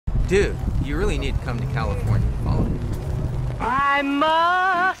Dude, you really need to come to California to follow me. I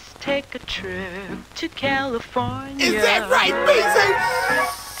must take a trip to California. Is that right, Beezy?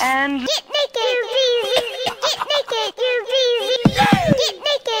 And get naked, you get naked, you get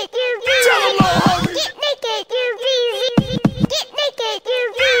naked, you tell them, little homie. Get naked, you get naked, you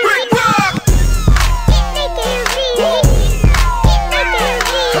Big Rock. Get naked, you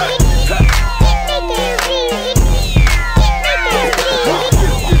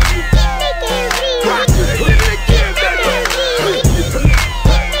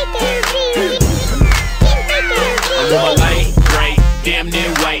damn near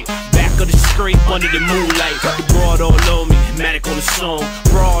white, back of the street under the moonlight. The broad all on me, Matic on the song,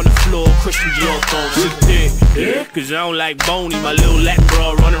 bra on the floor, Christian Dior thong. She thick, yeah, cause I don't like bony. My little Latin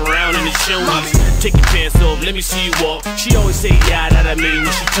bra running around in the shonies. Take your pants off, let me see you walk. She always say yeah, that I mean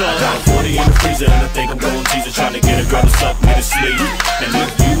when she talk. I got 40 in the freezer and I think I'm going teaser, trying to get a girl to suck me to sleep. And if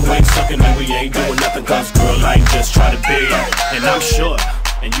you ain't sucking, then we ain't doing nothing, cause girl, I ain't just trying to be. And I'm short,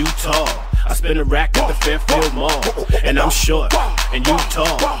 and you tall. I spin a rack at the Fairfield Mall, and I'm short, and you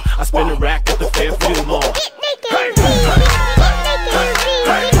tall. I spin a rack at the Fairfield Mall.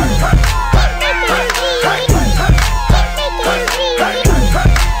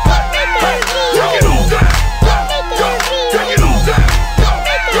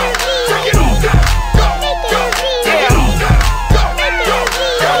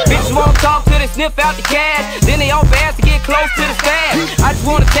 Bitches wanna talk till they sniff out the cash, then they all fast to get close to the stash. I just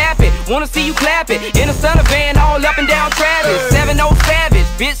wanna tap it, wanna see you clap it. In a stunner van, all up and down Travis. 7-0 savage,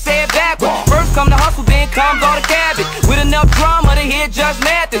 bitch say it backwards. First come the hustle, then comes all the cabbage. With enough drama to hear Judge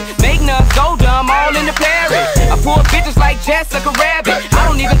Mathis, making us go dumb all in the parish. I pull bitches like Jessica Rabbit. I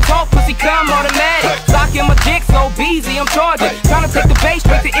don't even talk, pussy come automatic. Socking my dick so busy, I'm charging. Tryna take the base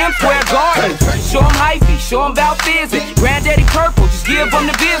straight to M Square Garden. Show 'em hyphy, show 'em about physics. Granddaddy Purple, just give 'em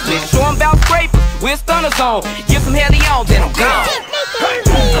the business. Show 'em about scrapers, with stunners on. Give some heli on, then I'm gone.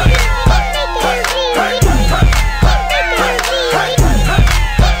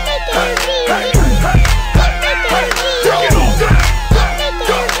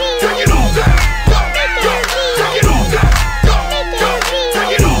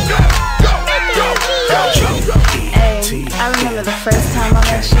 I remember the first time I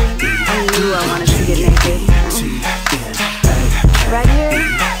met you, I knew I wanted to get naked. Right here?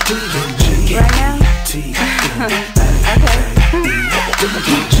 Right now?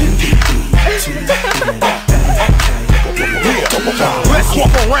 Let's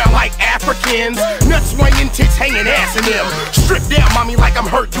walk around like Africans, nuts swinging, tits hanging, ass in them. Strip down, mommy, like I'm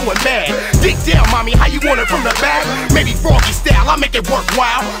hurt, doing mad. Dig down, mommy, how you want it from the back? Maybe froggy style, I make it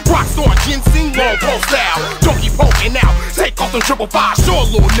worthwhile. Rockstar ginseng, long pole style. Don't keep poking out, take off them 555, show a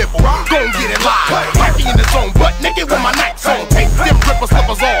little nipple, go and get it live. Happy in the zone, but naked with my nights on. Take them ripper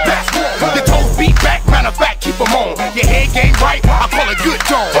slippers on. The toes beat back, matter of fact, keep them on. Your head game right, I call it good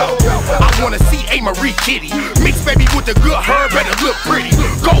tone. I wanna see A. Marie Kitty, mixed baby with the good herb, better look pretty.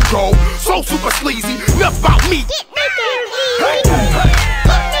 Go, so super sleazy, enough about me.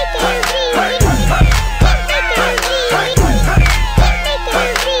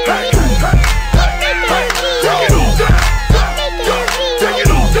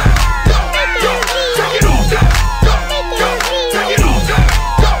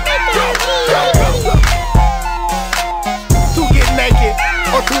 To get naked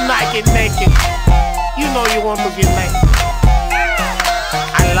or to not get naked, you know you want to get naked.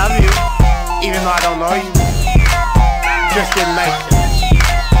 I love you, even though I don't know you. Just get naked.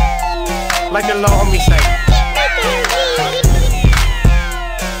 Like the little homie say.